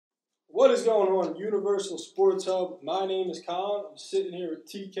What is going on, Universal Sports Hub? My name is Colin. I'm sitting here with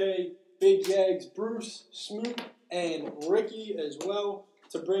TK, Big Yags, Bruce, Smoot, and Ricky as well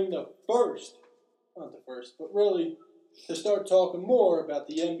to bring not the first, but really to start talking more about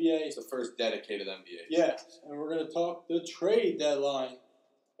the NBA. It's the first dedicated NBA. Yes, and we're going to talk the trade deadline.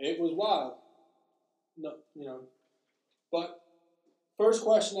 It was wild. But first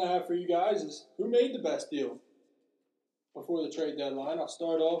question I have for you guys is, who made the best deal before the trade deadline? I'll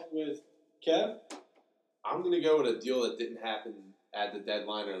start off with Kev. I'm going to go with a deal that didn't happen at the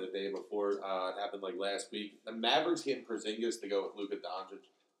deadline or the day before. It happened like last week. The Mavericks getting Porzingis to go with Luka Doncic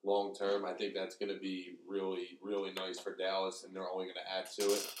long term. I think that's going to be really, really nice for Dallas, and they're only going to add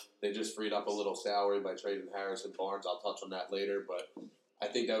to it. They just freed up a little salary by trading Harrison Barnes. I'll touch on that later, but I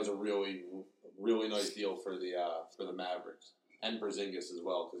think that was a really, really nice deal for the Mavericks and Porzingis as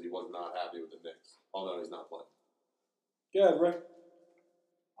well, because he was not happy with the Knicks, although he's not playing. Yeah, Rick.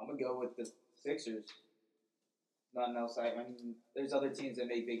 I'm going to go with the Sixers. Nothing else. I mean, there's other teams that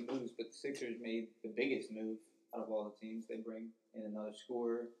make big moves, but the Sixers made the biggest move out of all the teams. They bring in another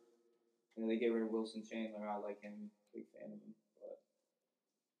scorer. They get rid of Wilson Chandler. I like him. Big fan of him. But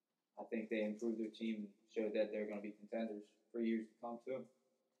I think they improved their team and showed that they're going to be contenders for years to come, too.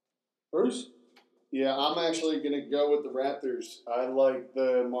 Bruce? Yeah, I'm actually going to go with the Raptors. I like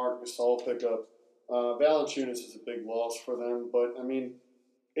the Marc Gasol pickup. Valanciunas is a big loss for them, but, I mean,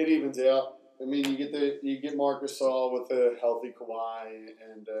 it evens out. I mean, you get Marc Gasol with a healthy Kawhi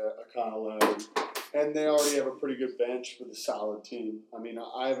and a Kyle Lowry, and they already have a pretty good bench with a solid team. I mean,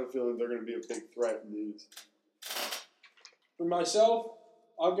 I have a feeling they're going to be a big threat in the East. For myself,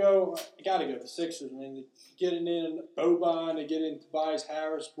 I got to go with the Sixers. I mean, getting in Boban, they get in Tobias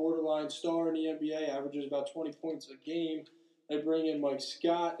Harris, borderline star in the NBA, averages about 20 points a game. They bring in Mike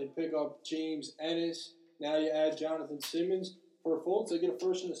Scott. They pick up James Ennis. Now you add Jonathan Simmons. For Fultz, they get a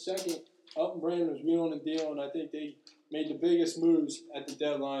first and a second. Elton Brand was wheeling and dealing. I think they made the biggest moves at the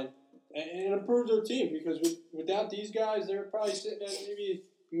deadline. And it improved their team because without these guys, they're probably sitting at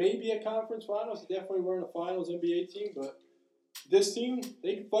maybe a conference finals. They definitely weren't a finals NBA team, but this team,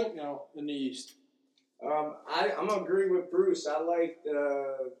 they can fight now in the East. I'm going to agree with Bruce. I like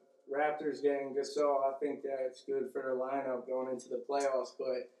the Raptors getting Gasol. I think that's good for their lineup going into the playoffs.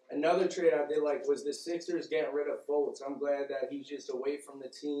 But another trade I did like was the Sixers getting rid of Fultz. I'm glad that he's just away from the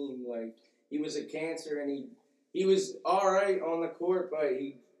team. Like, he was a cancer, and he was all right on the court, but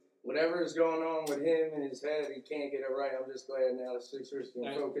whatever is going on with him in his head, he can't get it right. I'm just glad now the Sixers can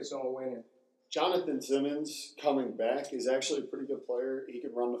focus on winning. Jonathan Simmons coming back is actually a pretty good player. He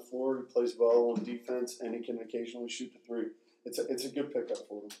can run the floor, he plays well on defense, and he can occasionally shoot the three. It's a good pickup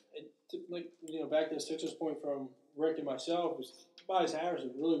for him. Back to the Sixers point from Rick and myself, Tobias Harris is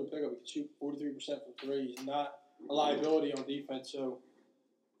a really good pickup. He can shoot 43% from three. He's not a liability on defense, so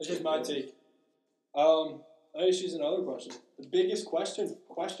that's just my take. I ask you another question. The biggest question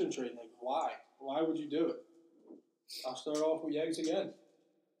trade, like why? Why would you do it? I'll start off with Yags again.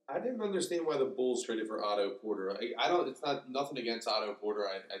 I didn't understand why the Bulls traded for Otto Porter. It's not nothing against Otto Porter.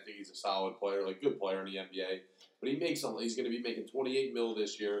 I think he's a solid player, like good player in the NBA. But he's going to be making $28 million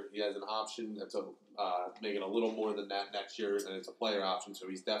this year. He has an option that's making a little more than that next year, and it's a player option, so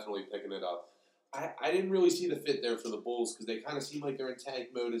he's definitely picking it up. I didn't really see the fit there for the Bulls because they kind of seem like they're in tank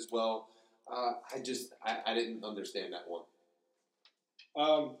mode as well. I didn't understand that one.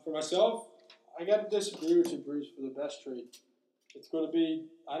 For myself, I got to disagree with you, Bruce, for the best trade. It's going to be,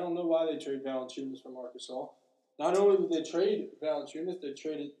 I don't know why they trade Valanciunas for Marc Gasol. Not only did they trade Valanciunas, they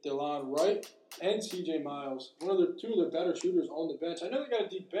traded Delon Wright and C.J. Miles, two of their better shooters on the bench. I know they got a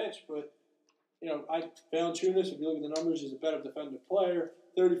deep bench, but Valanciunas, if you look at the numbers, is a better defensive player.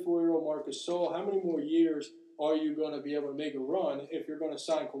 34-year-old Marc Gasol. How many more years are you going to be able to make a run if you're going to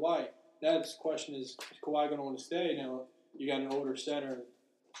sign Kawhi? That's the question: is Kawhi going to want to stay? Now you got an older center.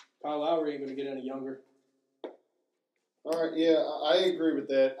 Kyle Lowry ain't going to get any younger. All right, yeah, I agree with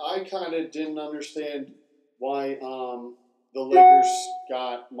that. I kind of didn't understand why the Lakers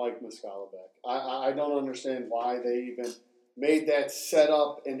got Mike Muscala back. I don't understand why they even made that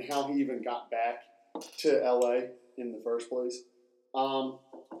setup and how he even got back to L.A. in the first place.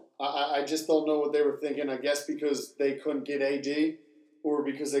 I just don't know what they were thinking. I guess because they couldn't get AD or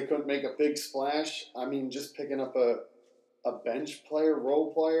because they couldn't make a big splash. I mean, just picking up a bench player,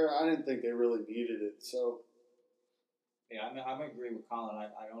 role player, I didn't think they really needed it, so... Yeah, I'm going to agree with Colin.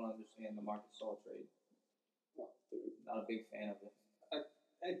 I don't understand the Marc Gasol trade. Not a big fan of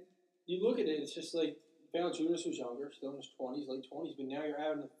it. You look at it, it's just like Valanciunas was younger, still in his 20s, late 20s, but now you're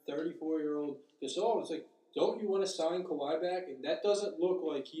having a 34-year-old Gasol. It's like, don't you want to sign Kawhi back? And that doesn't look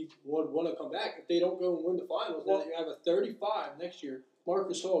like he would want to come back if they don't go and win the finals. Well, then you have a 35 next year Marc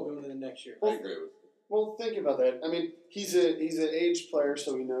Gasol going into next year? I agree with you. Well, think about that. I mean, he's an aged player,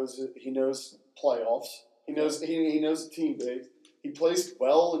 so he knows playoffs. He knows the team base. He plays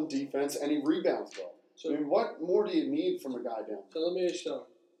well in defense, and he rebounds well. So, I mean, what more do you need from a guy down? so let me ask you something.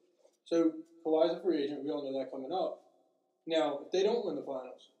 So Kawhi's a free agent. We all know that coming up. Now, if they don't win the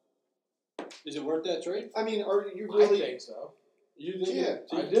finals, is it worth that trade? I mean, are you I really? think so. You think? Yeah,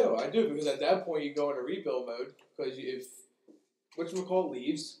 I do, because at that point you go into rebuild mode. Because if whatchamacallit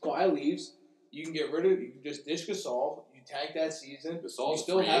leaves, Kawhi leaves, you can get rid of. You can just dish Gasol. You tank that season. Gasol's you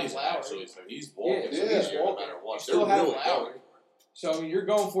still free have agent, Lowry. actually, so he's walking. Yeah, so he's he's no walking. matter what. You still They're have really Lowry. going. So I mean, you're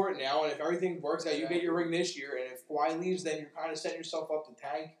going for it now, and if everything works out, you get your ring this year. And if Kawhi leaves, then you're kind of setting yourself up to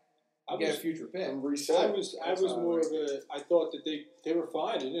tank and get a future pick. And I reset. was That's how I more like of a. I thought that they were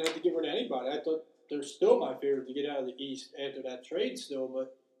fine. They didn't have to get rid of anybody. I thought they're still my favorite to get out of the East after that trade still,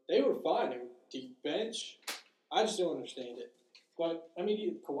 but they were fine. They were deep bench. I just don't understand it. But I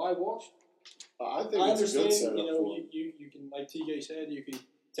mean, Kawhi walks. I think I it's a good understand. setup You know, for him. you can, like TJ said, you can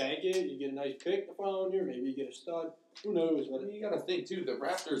tank it. You get a nice pick the following year. Maybe you get a stud. Who knows? I But mean, you got to think too. The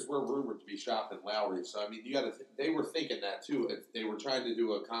Raptors were rumored to be shopping Lowry, so I mean, you got to. They were thinking that too. If they were trying to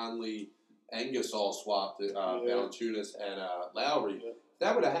do a Conley and Gasol swap to Valanciunas and Lowry, Yeah. if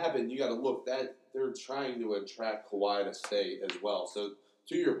that would have happened, you got to look that they're trying to attract Kawhi to stay as well. So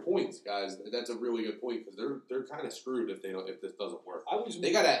to your points, guys, that's a really good point because they're kind of screwed if this doesn't work.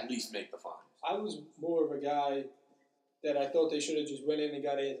 They got to at least make the finals. I was more of a guy that I thought they should have just went in and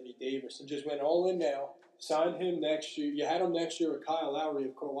got Anthony Davis and just went all in now. Signed him next year. You had him next year with Kyle Lowry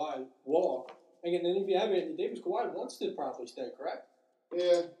if Kawhi walk. And then if you have Anthony Davis, Kawhi wants to probably stay, correct?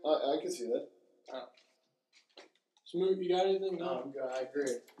 Yeah, I can see that. Smooth, you got anything? No, I'm good. I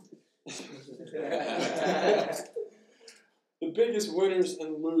agree. The biggest winners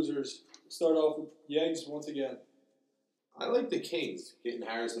and losers. Start off with Yegs once again. I like the Kings getting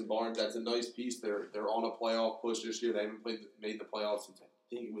Harrison Barnes. That's a nice piece. They're on a playoff push this year. They haven't made the playoffs since I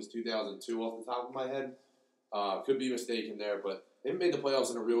think it was 2002 off the top of my head. Could be mistaken there, but they haven't made the playoffs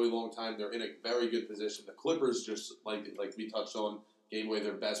in a really long time. They're in a very good position. The Clippers, just like we touched on, gave away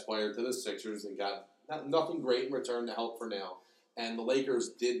their best player to the Sixers and got nothing great in return to help for now. And the Lakers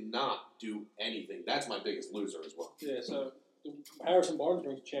did not do anything. That's my biggest loser as well. Yeah, so Harrison Barnes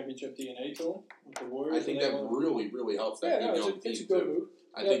brings championship DNA to him with the Warriors. I think that really, really helps that Yeah, no, young it's a team good too. move.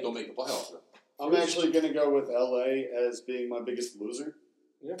 I think they'll make the playoffs now. I'm actually going to go with LA as being my biggest loser.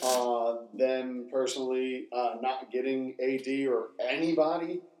 Yeah. Them personally not getting AD or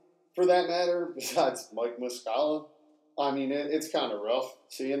anybody for that matter besides Mike Muscala. I mean, it's kind of rough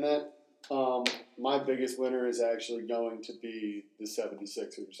seeing that. My biggest winner is actually going to be the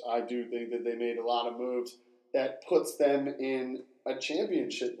 76ers. I do think that they made a lot of moves that puts them in a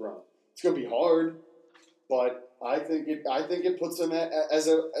championship run. It's going to be hard, but I think it puts them as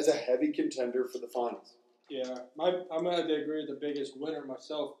a heavy contender for the finals. Yeah, I'm going to have to agree the biggest winner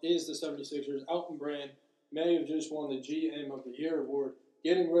myself is the 76ers. Elton Brand may have just won the GM of the Year award,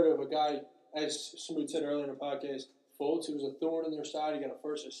 getting rid of a guy, as Smooth said earlier in the podcast, Fultz, who was a thorn in their side. He got a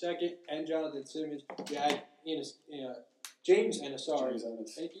first, a second, and Jonathan Simmons. You had James Ennis. James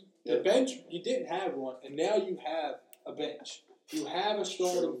Ennis. The bench, you didn't have one, and now you have a bench. You have a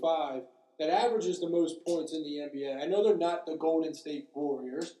starting five that averages the most points in the NBA. I know they're not the Golden State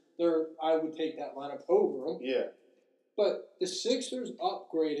Warriors. I would take that lineup over them. Yeah. But the Sixers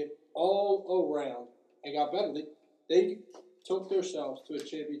upgraded all around and got better. They took themselves to a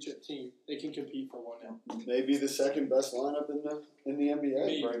championship team. They can compete for one now. Maybe the second best lineup in the NBA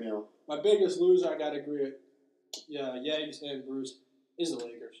Maybe. right now. My biggest loser, I got to agree with Yags and Bruce, is the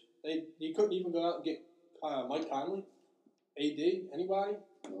Lakers. They couldn't even go out and get Mike Conley, AD, anybody.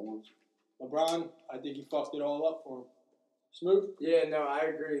 No one. LeBron, I think he fucked it all up for him. Smooth? Yeah, no, I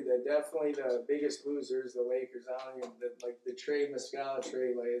agree. That definitely the biggest losers, the Lakers. I don't even the trade Muscala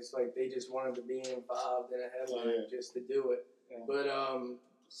trade. Like it's like they just wanted to be involved in a headline just to do it. Yeah. But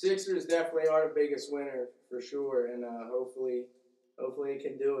Sixers definitely are the biggest winner for sure, and hopefully it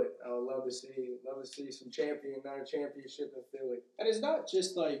can do it. I would love to see another championship in Philly. And it's not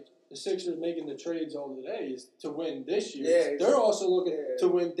just like the Sixers making the trades all the days to win this year. Yeah, They're also looking to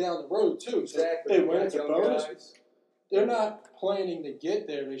win down the road too. So Exactly. they win, it's a Young bonus. guys. They're not planning to get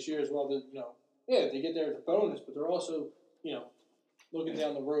there this year as well. They get there as a bonus, but they're also, looking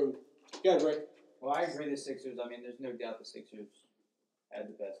down the road. Yeah, Rick. Well, I agree. The Sixers. I mean, there's no doubt the Sixers had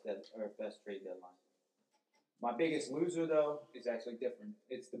the best trade deadline. My biggest loser, though, is actually different.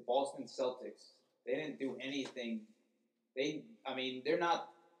 It's the Boston Celtics. They didn't do anything. They're not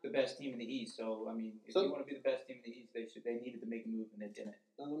the best team in the East. So, I mean, if you want to be the best team in the East, they needed to make a move, and they didn't.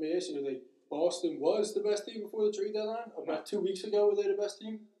 Now, let me ask you, Boston was the best team before the trade deadline? About 2 weeks ago, were they the best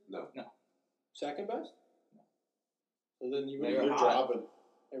team? No. Second best? So then you They would were They're hot. dropping.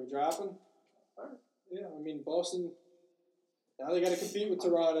 They were dropping? All right. Yeah, I mean, Boston, now they got to compete with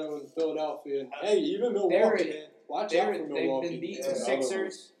Toronto and Philadelphia. And, hey, even Milwaukee, man. Watch out for They've Milwaukee. been beating Yeah, the other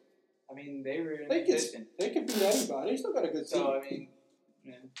Sixers. I mean, they were in They can, position. they can beat anybody. They still got a good team. So, I mean,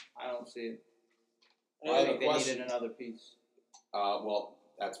 I don't see it. And I have a think they question. needed another piece. Well,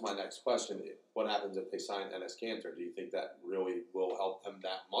 that's my next question. What happens if they sign Enes Kanter? Do you think that really will help them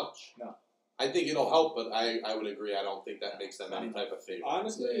that much? No. I think it'll help, but I would agree. I don't think that makes them any type of favor.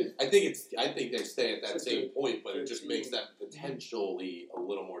 honestly, I think they stay at that It's a same point, but it good just team. makes them potentially a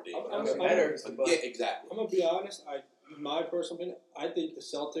little more dangerous. I'm better. But yeah, exactly. I'm going to be honest. My personal opinion, I think the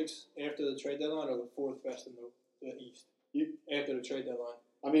Celtics, after the trade deadline, are the fourth best in the East. After the trade deadline.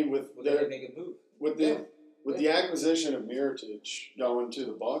 I mean, with Well, they their make a move. with the acquisition of Mirotic going to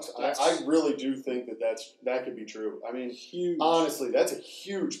the Bucks, I really do think that could be true. I mean, Huge. honestly, that's a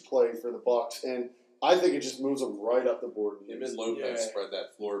huge play for the Bucks, and I think it just moves them right up the board. Him and Lopez Yeah. spread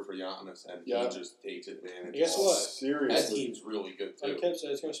that floor for Giannis, and Yeah. he just takes advantage. Guess of what? that. Seriously, That team's really good too. Like Kev said,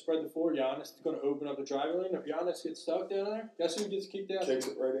 it's going to spread the floor. Giannis is going to open up the driving lane. If Giannis gets stuck down there, guess who gets kicked out? kicks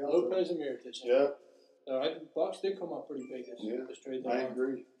it right out. Lopez and Mirotic. Yeah, So I think the Bucks did come up pretty big this trade I deadline.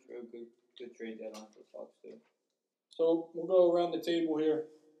 agree. True, good trade deadline for the Bucks too. So we'll go around the table here.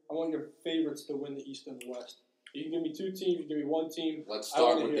 I want your favorites to win the East and the West. You can give me two teams. You can give me one team. Let's I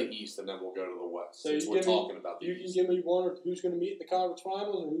start wanna with hear the East, and then we'll go to the West. So since you we're give me- talking about the You can East. give me one or who's going to meet in the conference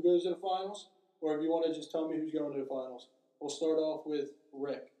finals and who goes to the finals, or if you want to just tell me who's going to the finals. We'll start off with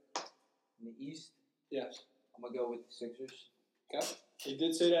Rick. In the East, Yes. I'm gonna go with the Sixers. Okay. He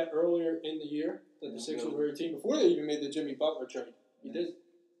did say that earlier in the year that the Yeah. Sixers were a team before they even made the Jimmy Butler trade. He Yeah. did.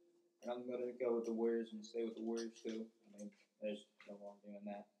 And I'm gonna go with the Warriors and stay with the Warriors too. I mean, there's no wrong doing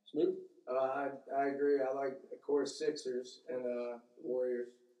that. Snoop. I agree. I like, of course, Sixers and Warriors.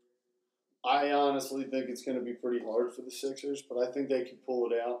 I honestly think it's going to be pretty hard for the Sixers, but I think they can pull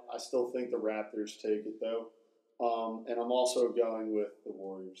it out. I still think the Raptors take it though, and I'm also going with the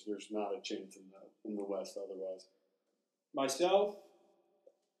Warriors. There's not a chance in the West otherwise. Myself,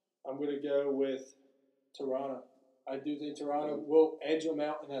 I'm going to go with Toronto. I do think Toronto will edge them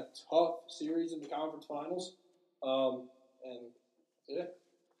out in a tough series in the conference finals. And yeah,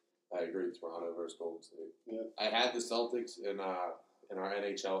 I agree. Toronto versus Golden State. Yeah. I had the Celtics in our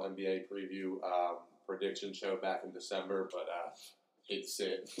NHL NBA preview prediction show back in December, but it's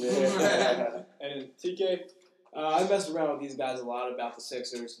it. Yeah. and TK, I messed around with these guys a lot about the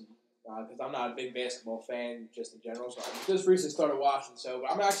Sixers because I'm not a big basketball fan just in general. So I just recently started watching. So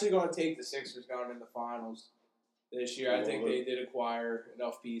but I'm actually going to take the Sixers going in the finals this year. I think they did acquire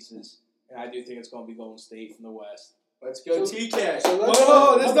enough pieces, and I do think it's going to be Golden State from the West. Let's go, So- TK. so let's-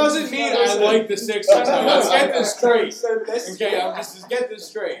 Whoa, this doesn't mean I like the Sixers. So let's get this straight. So this, Okay, I'm just get this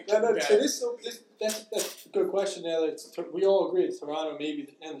straight. No, Okay. so that's a good question. Now we all agree it's Toronto,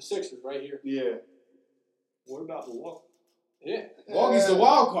 maybe, and the Sixers right here. Yeah. What about Milwaukee? Yeah, Milwaukee's the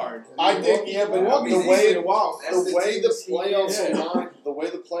wild card. I think but Milwaukee's the easily way the wild card. That's the the way team the to see. playoffs Yeah. will line, the way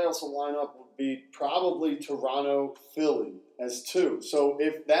the playoffs will line up would be probably Toronto, Philly as two. So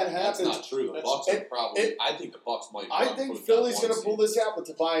if that That's happens, not true. The That's- Bucks are probably. I think the Bucks might. I run think with Philly's that going to one pull seed. this out with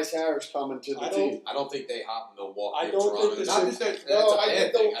Tobias Harris coming to the I team. I don't think they hop Milwaukee. I or don't Toronto. think the Not Sixers- that that's No, a I bad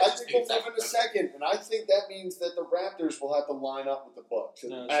think thing. they'll, I just think they'll it's move in a second, and I think that means that the Raptors will have to line up with the Bucks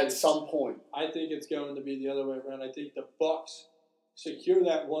No, at see- some point. I think it's going to be the other way around. I think the Bucks secure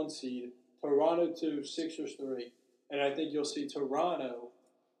that one seed, Toronto 2, Sixers 3, and I think you'll see Toronto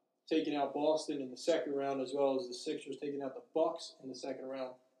taking out Boston in the second round, as well as the Sixers taking out the Bucks in the second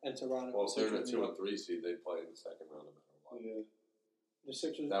round, and Toronto. Well, if they're in a Sixers 2 and 3 seed, they play in the second round no matter what. Yeah. The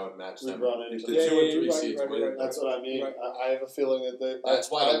Sixers. That would match We'd them. run If into the Yeah, 2 yeah, and 3 right, seeds right, win, right. That's what I mean. Right. I have a feeling that That's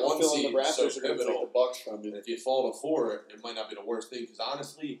why I the have a one feeling seed the is so Raptors are going to take pivotal. the Bucks from and you. if you fall to 4, it might not be the worst thing. Because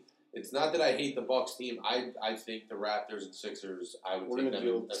honestly, it's not that I hate the Bucks team. I think the Raptors and Sixers. I would We're take gonna them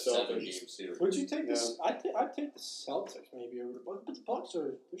deal in a with the Celtics. 7-game series. Would you take this? I'd take the Celtics maybe over the Bucks, but the Bucks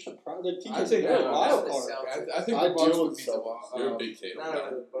are they're surprised. Like, I think they're a that- wild that's the card. Celtics. I think I'd the Bucks deal would with beat the Celtics. Bucks. You're a big Tatum Not guy.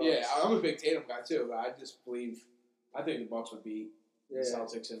 over the Bucks. Yeah, I'm a big Tatum guy too, but I just believe I think the Bucks would beat the Yeah,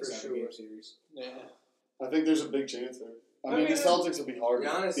 Celtics in a for 7-game sure. series. Yeah. I think there's a big chance there. I I mean, mean, the Celtics will be hard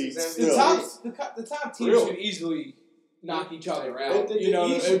Giannis to beat is The MVP. still. top teams Really? could easily knock each other But out. the You know,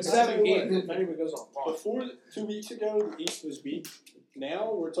 East- in 7 I'll tell you games, what. if anyone goes on fun. Before 2 weeks ago, the East was weak.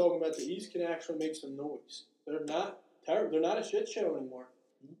 Now we're talking about the East can actually make some noise. They're not terrible. They're not a shit show anymore.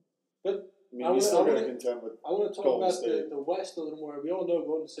 But I mean, I you wanna- still I got to wanna- contend with. I want to talk Golden about State. the West a little more. We all know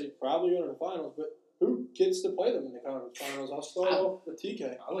Golden State probably going to the finals, but who gets to play them in the conference finals? I'll start off with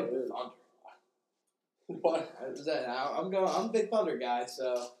TK. I like the Thunder. What? I'm going. I'm a big Thunder guy,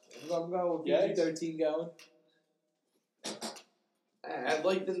 so I'm going with PG-13 going. I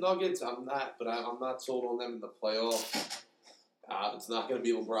like the Nuggets. I'm not sold on them in the playoffs. It's not going to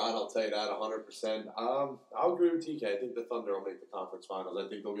be LeBron. I'll tell you that 100%. I'll agree with TK. I think the Thunder will make the conference finals. I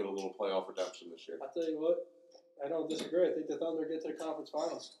think they'll get a little playoff redemption this year. I'll tell you what, I don't disagree. I think the Thunder get to the conference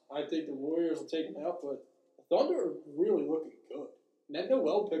finals. I think the Warriors will take them out, but the Thunder are really looking good. And that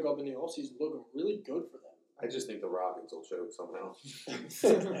Noel pickup in the offseason looking really good for them. I just think the Rockets will choke somehow.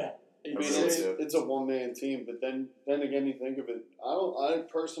 I mean, it's a one-man team, but then again, you think of it. I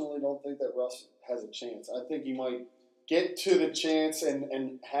personally don't think that Russ has a chance. I think he might get to the chance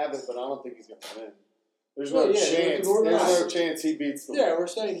and have it, but I don't think he's going to win. There's no chance. There's no chance he beats them. Yeah, we're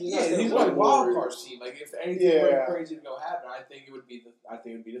saying he's not he's going my to wild card team. Like if anything went crazy to go happen, I think it would be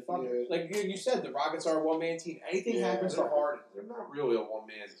the Thunder. Yeah. Like you said, the Rockets are a one man team. Anything happens to Harden. They're not really a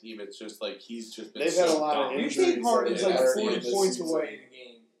one-man team. It's just like he's just been They've so had a lot of dominant. You injuries. think Harden's like 40 points away in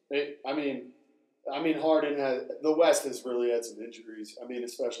the game? I mean, Harden has the West has really had some injuries. I mean,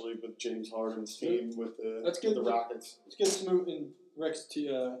 especially with James Harden's team with the Rockets. Let's get some Rex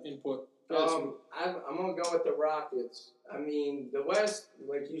input. I'm gonna go with the Rockets. I mean, the West,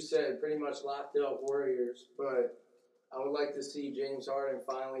 like you said, pretty much locked up Warriors, but I would like to see James Harden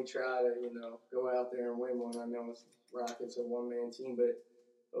finally try to, go out there and win one. I know it's Rockets a one-man team, but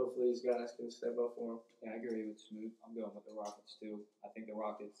hopefully these guys can step up for him. Yeah, I agree with Smoot. I'm going with the Rockets too. I think the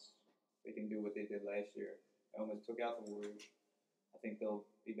Rockets, they can do what they did last year. They almost took out the Warriors. I think they'll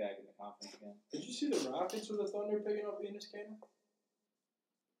be back in the conference again. Did you see the Rockets with the Thunder picking up Enes Kanter?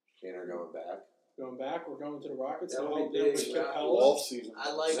 Kanter going back. Going back, we're going to the Rockets. That I would hope be them big. with Yeah. Capella. Off season.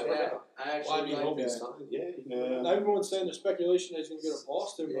 I like Never that. know. I actually hope like he's that. fine. Yeah. Now everyone's saying the speculation that he's going to go to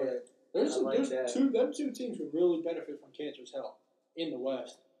Boston, Yeah. but there's I like that. them two teams would really benefit from Kanter's help in the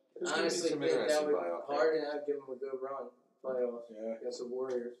West. There's gonna be Honestly, some think that interesting would buyout there. Harden. I'd give him a good run playoffs Yeah, against the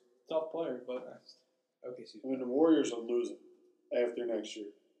Warriors. tough player, but Okay, so I mean, the Warriors are losing after next year.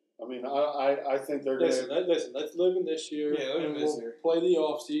 I mean, I think they're going to. listen. Let's live in this year, Yeah, live in and this we'll year. play the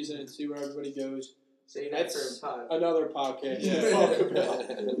off season and see where everybody goes. Say that That's for a pod. another podcast to Yeah. talk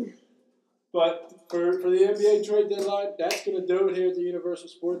about. But for the NBA trade deadline, that's going to do it here at the Universal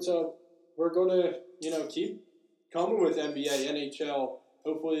Sports Hub. We're going to keep coming with NBA, NHL.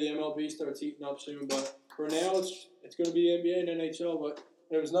 Hopefully the MLB starts heating up soon. But for now, it's going to be NBA and NHL. But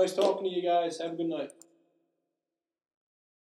it was nice talking to you guys. Have a good night.